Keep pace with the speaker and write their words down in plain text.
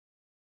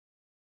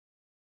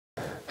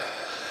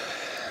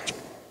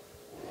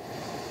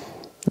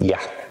Yeah,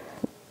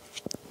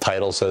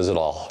 title says it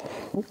all.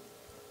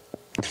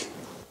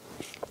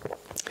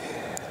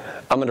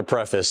 I'm going to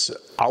preface,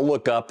 I'll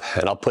look up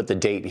and I'll put the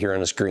date here on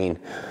the screen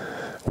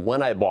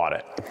when I bought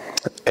it.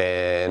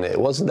 And it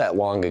wasn't that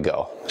long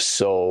ago.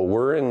 So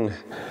we're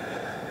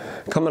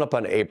coming up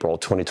on April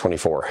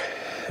 2024.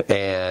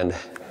 And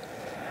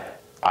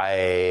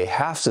I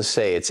have to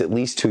say it's at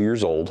least 2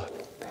 years old.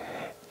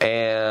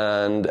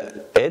 And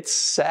it's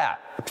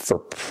sat for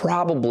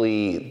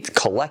probably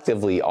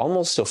collectively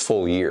almost a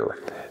full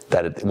year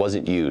that it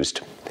wasn't used.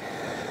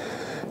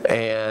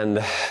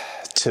 And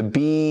to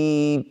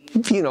be,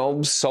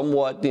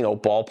 somewhat,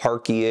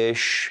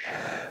 ballparky-ish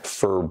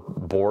for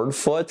board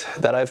foot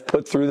that I've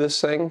put through this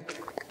thing,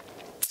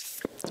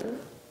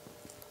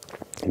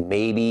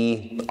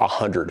 maybe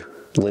 100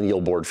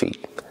 lineal board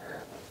feet.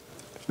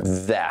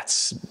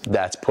 That's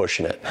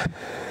pushing it.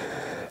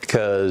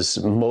 Because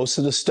most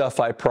of the stuff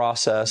I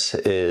process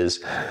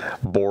is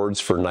boards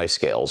for knife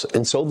scales.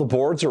 And so the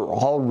boards are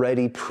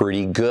already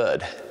pretty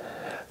good.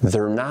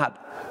 They're not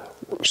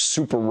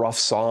super rough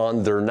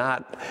sawn. They're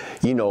not,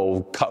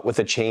 cut with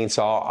a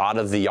chainsaw out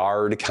of the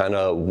yard kind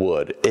of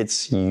wood.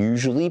 It's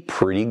usually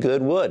pretty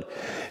good wood.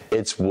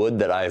 It's wood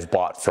that I've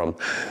bought from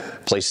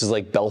places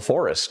like Bell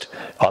Forest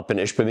up in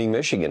Ishpeming,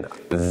 Michigan.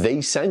 They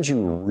send you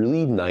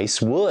really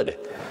nice wood.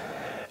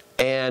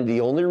 And the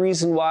only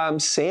reason why I'm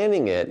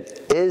sanding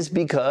it is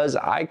because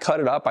I cut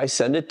it up, I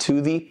send it to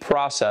the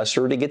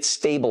processor to get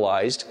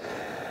stabilized,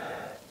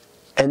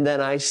 and then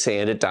I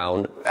sand it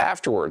down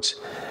afterwards.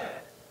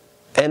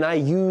 And I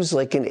use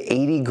like an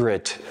 80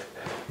 grit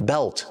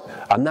belt.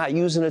 I'm not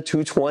using a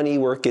 220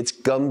 where it gets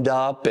gummed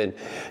up and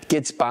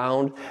gets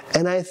bound.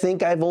 And I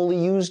think I've only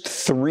used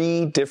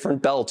 3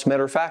 different belts.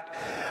 Matter of fact,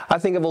 I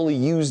think I've only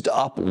used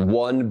up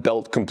 1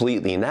 belt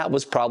completely, and that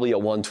was probably a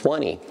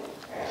 120.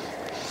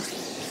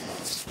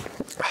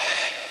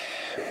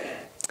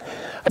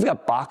 I've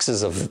got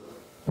boxes of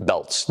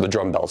belts, the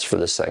drum belts for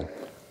this thing.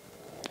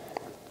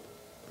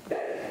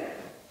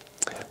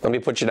 Let me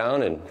put you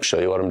down and show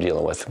you what I'm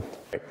dealing with.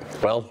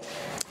 Well,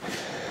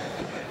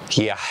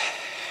 yeah,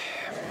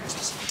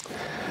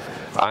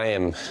 I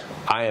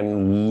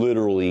am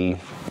literally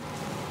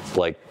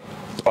like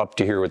up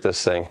to here with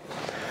this thing.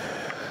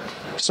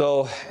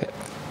 So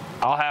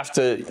I'll have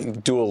to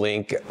do a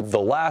link. The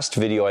last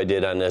video I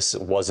did on this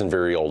wasn't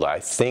very old. I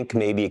think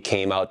maybe it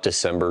came out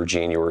December,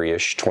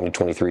 January-ish,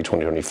 2023,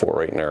 2024,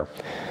 right in there.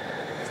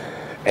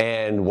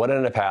 And what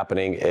ended up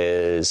happening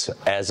is,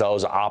 as I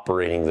was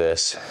operating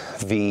this,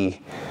 the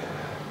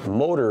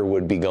motor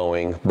would be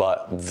going,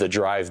 but the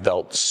drive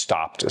belt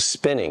stopped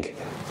spinning.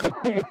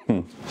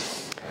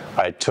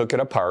 I took it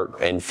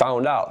apart and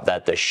found out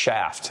that the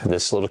shaft,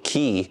 this little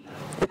key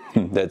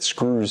that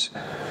screws,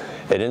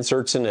 it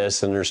inserts in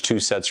this, and there's 2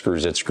 set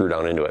screws that screw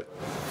down into it.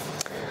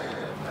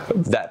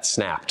 That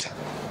snapped.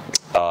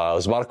 It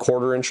was about a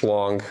 1/4 inch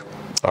long,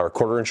 or a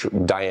 1/4 inch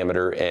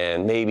diameter,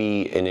 and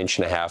maybe 1.5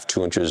 inches,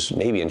 2 inches,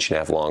 maybe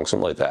 1.5 inches long,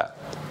 something like that.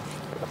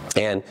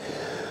 And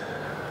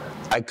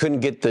I couldn't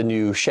get the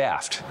new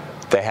shaft.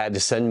 They had to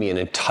send me an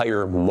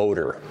entire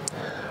motor.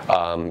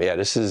 Yeah,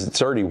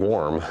 it's already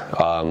warm.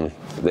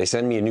 They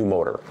send me a new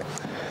motor.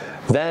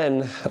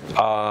 Then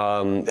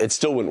it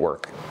still wouldn't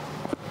work.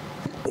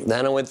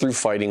 Then I went through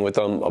fighting with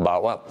them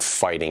about what?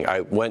 Fighting.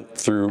 I went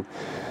through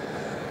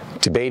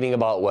debating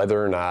about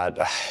whether or not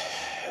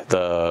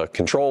the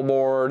control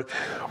board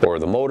or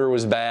the motor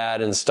was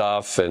bad and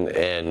stuff.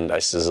 And I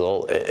says,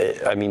 well,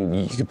 I mean,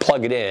 you can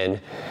plug it in,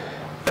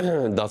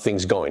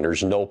 nothing's going.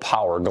 There's no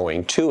power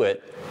going to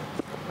it.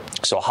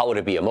 So how would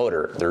it be a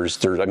motor? There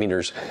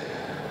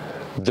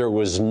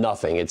was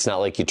nothing. It's not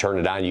like you turn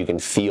it on, you can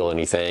feel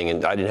anything.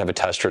 And I didn't have a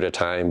tester at the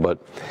time, but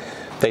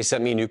they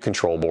sent me a new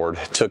control board.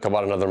 It took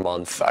about another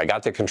month. I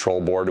got the control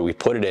board, we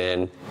put it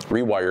in,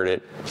 rewired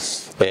it,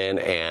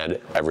 and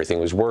everything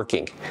was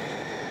working.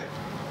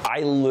 I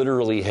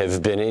literally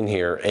have been in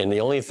here, and the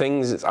only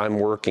things I'm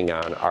working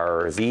on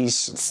are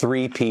these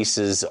 3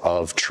 pieces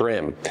of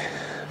trim.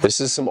 This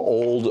is some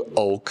old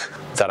oak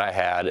that I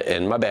had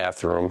in my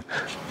bathroom,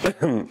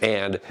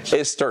 and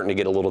it's starting to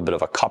get a little bit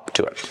of a cup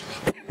to it.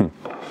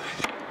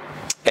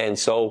 And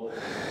so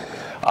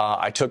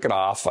I took it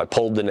off, I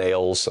pulled the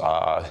nails,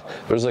 there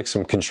was like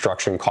some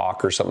construction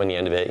caulk or something on the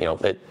end of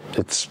it,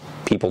 it's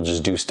people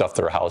just do stuff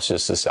to their house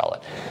just to sell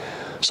it.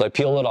 So I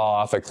peeled it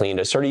off, I cleaned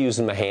it, I started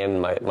using my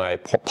hand, my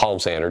palm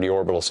sander, the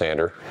orbital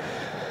sander,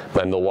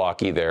 my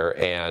Milwaukee there,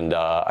 and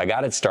I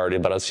got it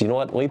started, but I said, you know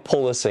what, let me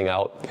pull this thing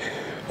out.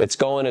 It's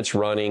going, it's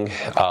running,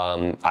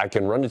 I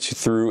can run it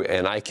through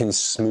and I can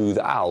smooth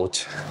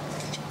out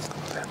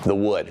the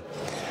wood.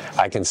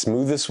 I can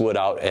smooth this wood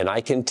out and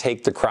I can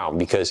take the crown,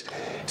 because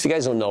if you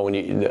guys don't know,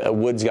 when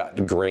wood's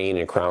got grain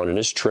and crown, and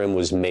this trim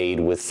was made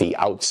with the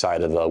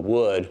outside of the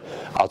wood,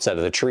 outside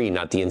of the tree,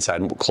 not the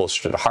inside,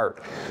 closer to the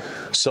heart.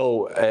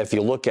 So if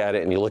you look at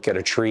it and you look at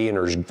a tree and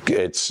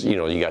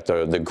you got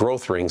the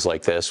growth rings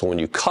like this, when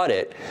you cut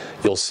it,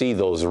 you'll see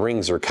those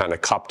rings are kind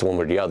of cupped one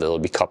or the other. They'll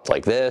be cupped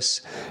like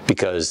this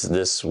because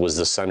this was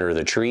the center of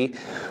the tree,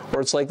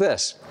 or it's like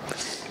this.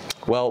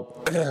 Well,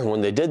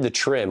 when they did the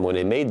trim, when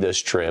they made this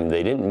trim,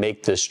 they didn't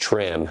make this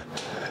trim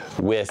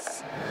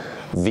with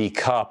the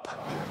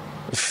cup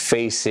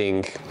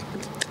facing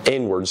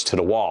inwards to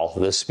the wall,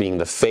 this being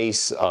the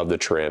face of the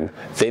trim.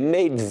 They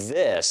made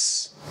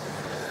this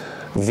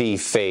the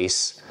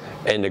face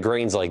and the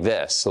grains like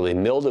this. So they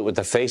milled it with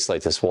the face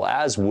like this. Well,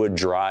 as wood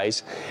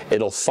dries,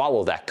 it'll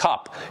follow that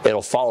cup.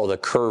 It'll follow the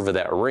curve of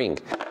that ring.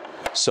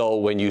 So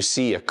when you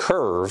see a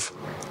curve,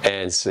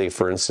 and say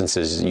for instance,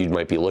 as you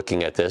might be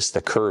looking at this,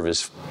 the curve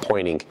is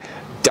pointing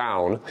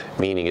down,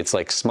 meaning it's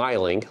like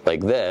smiling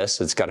like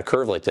this, it's got a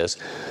curve like this,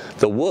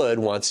 the wood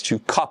wants to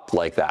cup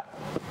like that.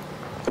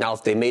 Now,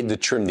 if they made the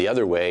trim the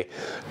other way,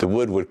 the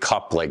wood would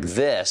cup like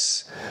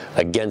this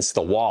against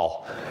the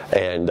wall,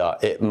 and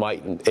it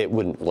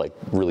wouldn't like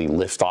really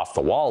lift off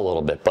the wall a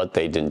little bit, but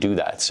they didn't do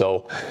that.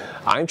 So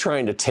I'm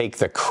trying to take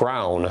the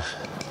crown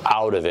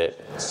out of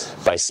it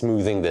by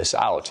smoothing this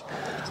out.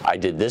 I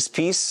did this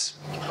piece,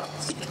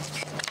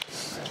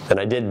 and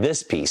I did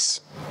this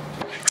piece.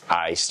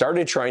 I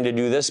started trying to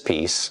do this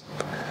piece,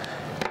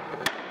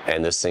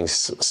 and this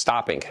thing's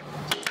stopping.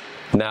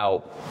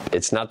 Now,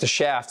 it's not the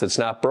shaft that's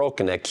not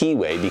broken, that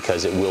keyway,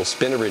 because it will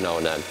spin every now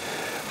and then.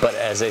 But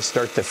as I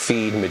start to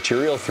feed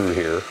material through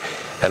here,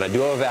 and I do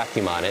have a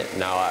vacuum on it,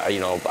 now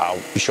I'll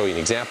show you an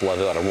example of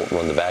it. I won't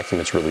run the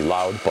vacuum, it's really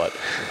loud, but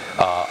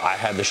I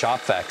had the shop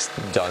vacs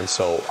done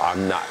so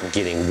I'm not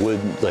getting wood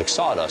like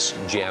sawdust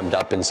jammed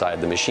up inside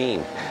the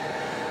machine.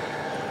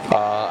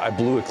 I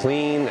blew it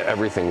clean,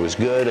 everything was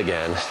good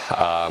again.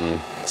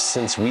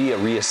 Since we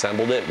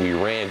reassembled it, we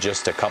ran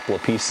just a couple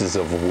of pieces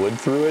of wood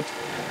through it.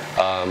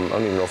 I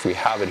don't even know if we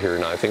have it here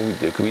now. I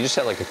think we just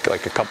had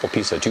like a couple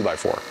pieces of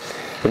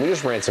 2x4. And we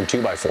just ran some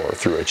 2x4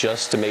 through it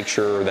just to make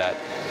sure that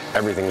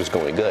everything was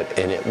going good,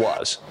 and it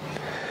was.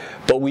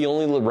 But we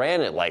only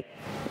ran it like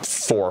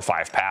 4 or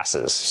 5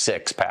 passes,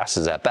 6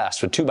 passes at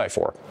best with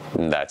 2x4,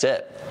 and that's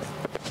it.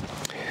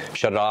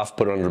 Shut it off,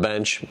 put it on the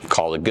bench,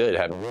 call it good,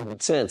 haven't run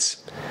it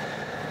since.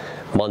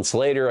 Months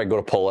later, I go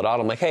to pull it out.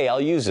 I'm like, hey,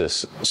 I'll use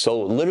this.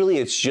 So literally,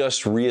 it's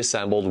just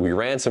reassembled. We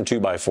ran some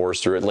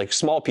 2x4s through it, like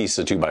small pieces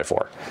of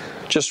 2x4.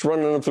 Just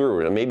running them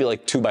through it, maybe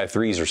like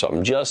 2x3s or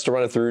something, just to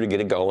run it through to get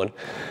it going.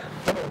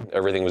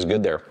 Everything was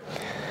good there.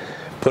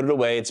 Put it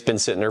away. It's been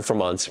sitting there for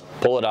months.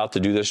 Pull it out to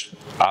do this.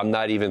 I'm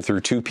not even through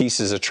 2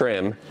 pieces of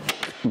trim.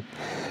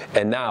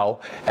 And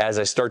now, as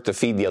I start to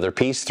feed the other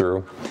piece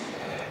through,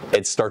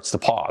 it starts to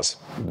pause.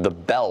 The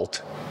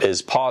belt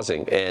is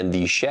pausing and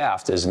the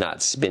shaft is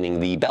not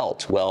spinning the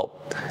belt.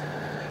 Well,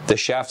 the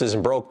shaft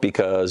isn't broke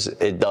because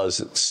it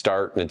does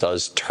start and it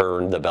does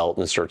turn the belt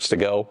and it starts to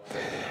go.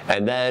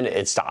 And then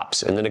it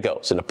stops and then it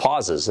goes and it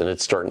pauses and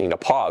it's starting to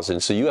pause.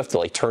 And so you have to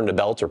like turn the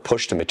belt or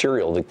push the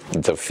material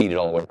to feed it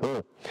all the way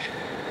through.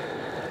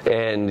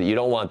 And you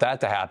don't want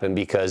that to happen,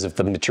 because if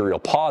the material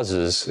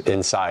pauses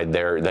inside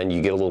there, then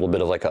you get a little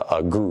bit of like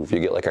a groove. You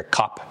get like a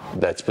cup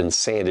that's been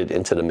sanded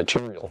into the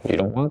material. You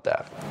don't want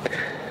that.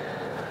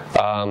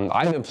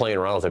 I've been playing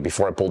around with it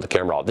before I pulled the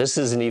camera out. This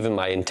isn't even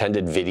my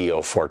intended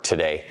video for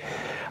today.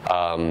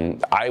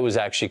 I was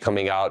actually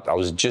coming out, I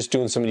was just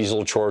doing some of these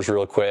little chores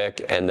real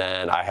quick, and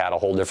then I had a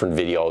whole different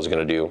video I was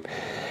going to do.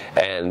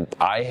 And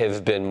I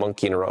have been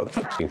monkeying around.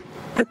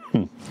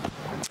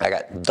 I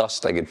got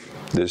dust,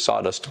 there's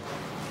sawdust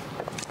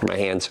in my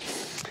hands.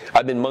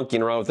 I've been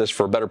monkeying around with this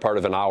for a better part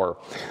of an hour,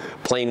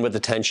 playing with the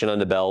tension on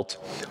the belt,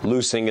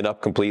 loosening it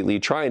up completely,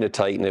 trying to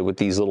tighten it with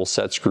these little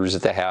set screws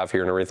that they have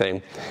here and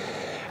everything.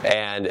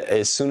 And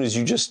as soon as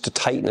you just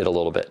tighten it a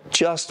little bit,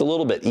 just a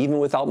little bit, even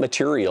without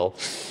material,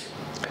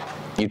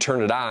 you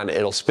turn it on,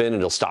 it'll spin,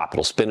 it'll stop,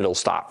 it'll spin, it'll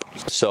stop.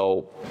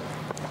 So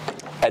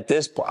at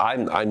this point,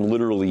 I'm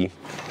literally,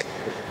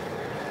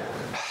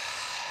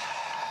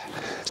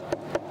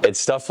 it's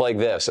stuff like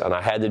this, and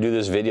I had to do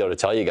this video to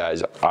tell you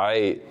guys,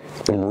 I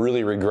am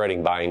really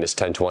regretting buying this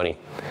 1020.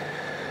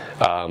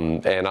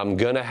 And I'm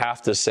gonna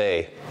have to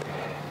say,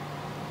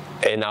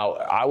 and now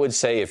I would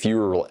say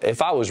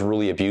if I was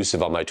really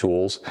abusive on my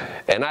tools,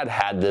 and I'd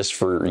had this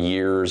for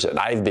years, and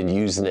I've been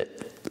using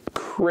it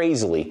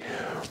crazily,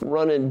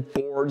 running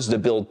boards to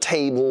build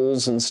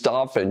tables and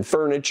stuff and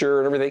furniture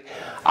and everything,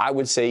 I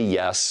would say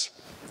yes,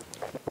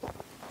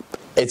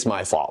 it's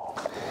my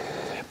fault.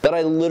 But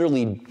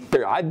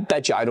I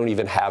bet you I don't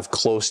even have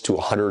close to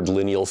 100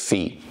 lineal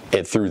feet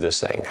through this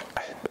thing.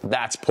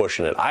 That's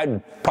pushing it.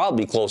 I'd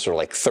probably be closer to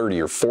like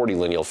 30 or 40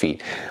 lineal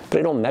feet, but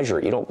I don't measure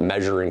it. You don't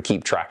measure and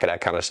keep track of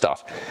that kind of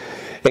stuff.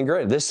 And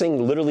granted, this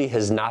thing literally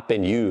has not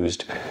been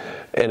used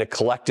in a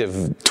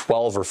collective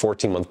 12 or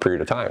 14 month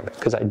period of time,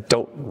 because I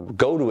don't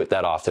go to it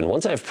that often.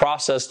 Once I've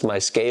processed my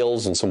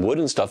scales and some wood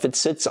and stuff, it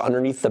sits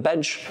underneath the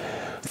bench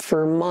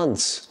for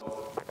months.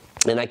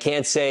 And I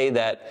can't say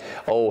that,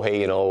 oh,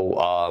 hey,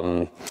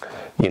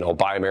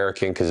 buy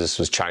American because this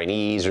was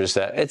Chinese or just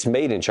that. It's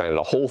made in China.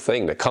 The whole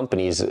thing, the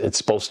companies, it's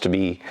supposed to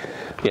be,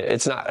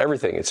 it's not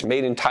everything. It's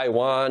made in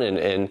Taiwan,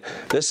 and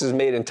this is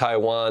made in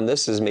Taiwan.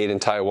 This is made in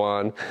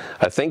Taiwan.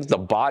 I think the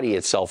body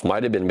itself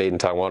might have been made in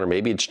Taiwan, or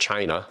maybe it's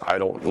China. I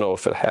don't know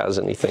if it has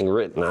anything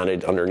written on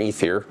it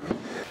underneath here.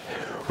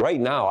 Right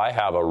now, I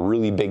have a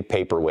really big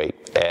paperweight.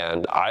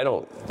 and I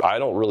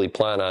don't really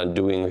plan on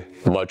doing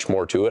much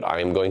more to it. I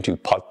am going to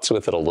putz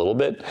with it a little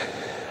bit,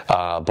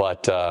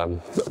 but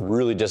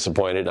really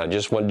disappointed. I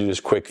just wanted to do this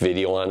quick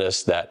video on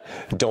this, that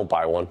don't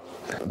buy one.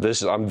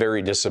 I'm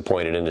very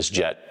disappointed in this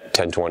Jet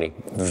 1020.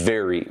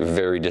 Very,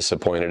 very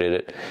disappointed in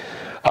it.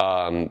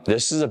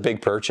 This is a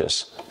big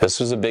purchase. This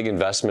was a big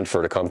investment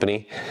for the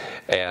company,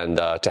 and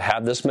to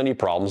have this many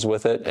problems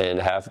with it and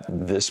have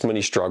this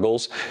many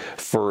struggles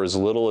for as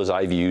little as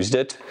I've used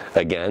it,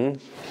 again,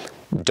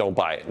 don't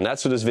buy it. And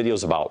that's what this video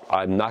is about.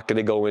 I'm not going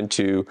to go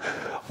into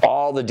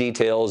all the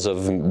details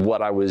of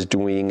what I was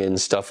doing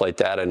and stuff like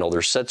that. I know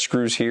there's set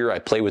screws here. I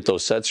play with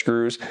those set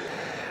screws,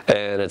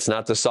 and it's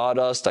not the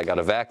sawdust. I got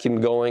a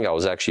vacuum going. I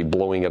was actually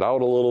blowing it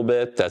out a little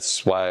bit.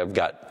 That's why I've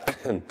got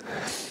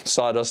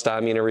sawdust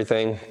on me and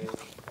everything.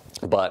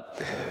 But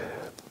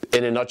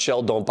in a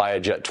nutshell, don't buy a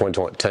Jet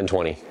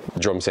 1020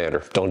 drum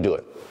sander. Don't do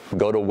it.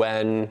 Go to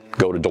Wen,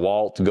 go to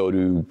DeWalt, go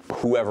to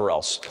whoever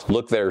else.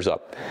 Look theirs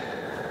up.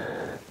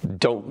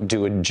 Don't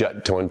do a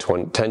Jet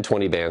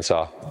 1020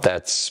 bandsaw.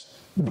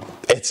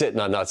 It's it in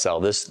a nutshell.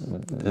 This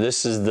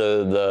is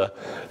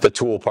the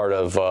tool part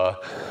of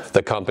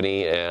the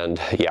company, and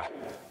yeah.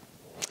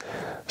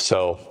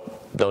 So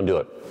don't do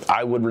it.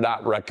 I would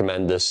not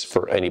recommend this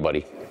for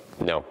anybody.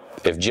 No.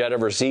 If Jet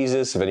ever sees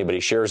this, if anybody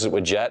shares it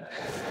with Jet,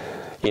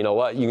 you know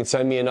what? You can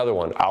send me another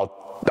one.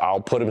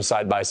 I'll put them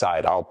side by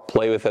side. I'll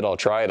play with it. I'll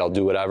try it. I'll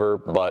do whatever.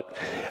 But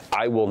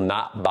I will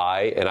not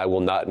buy and I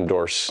will not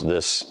endorse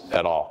this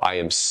at all. I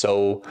am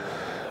so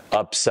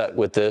upset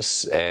with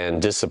this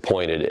and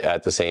disappointed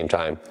at the same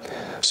time.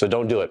 So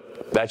don't do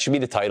it. That should be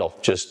the title.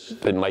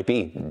 It might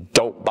be,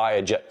 don't buy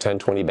a Jet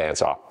 1020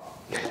 bandsaw.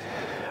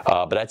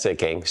 But that's it,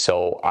 gang.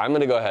 So I'm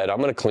going to go ahead. I'm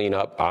going to clean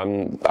up. I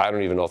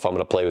don't even know if I'm going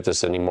to play with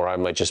this anymore. I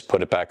might just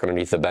put it back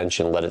underneath the bench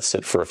and let it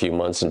sit for a few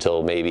months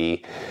until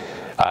maybe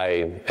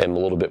I am a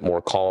little bit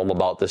more calm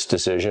about this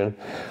decision.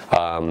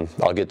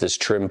 I'll get this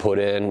trim put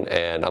in,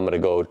 and I'm going to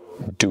go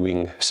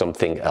doing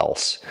something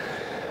else.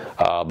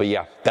 But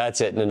yeah,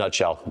 that's it in a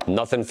nutshell.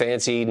 Nothing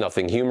fancy,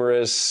 nothing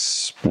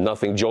humorous,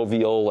 nothing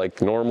jovial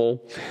like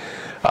normal.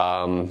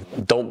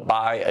 Don't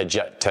buy a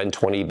Jet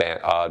 1020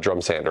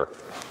 drum sander.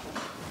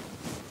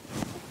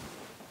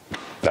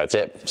 That's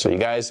it. So you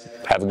guys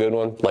have a good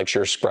one. Like,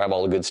 share, subscribe,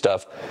 all the good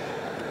stuff.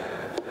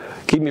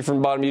 Keep me from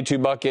the bottom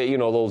YouTube bucket. You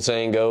know the old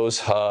saying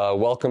goes.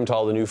 Welcome to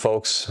all the new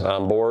folks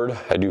on board.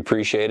 I do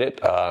appreciate it.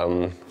 Yeah,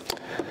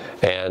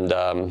 I'm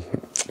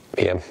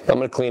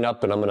going to clean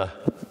up, and I'm going to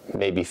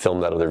maybe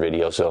film that other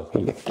video. So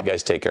you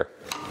guys take care.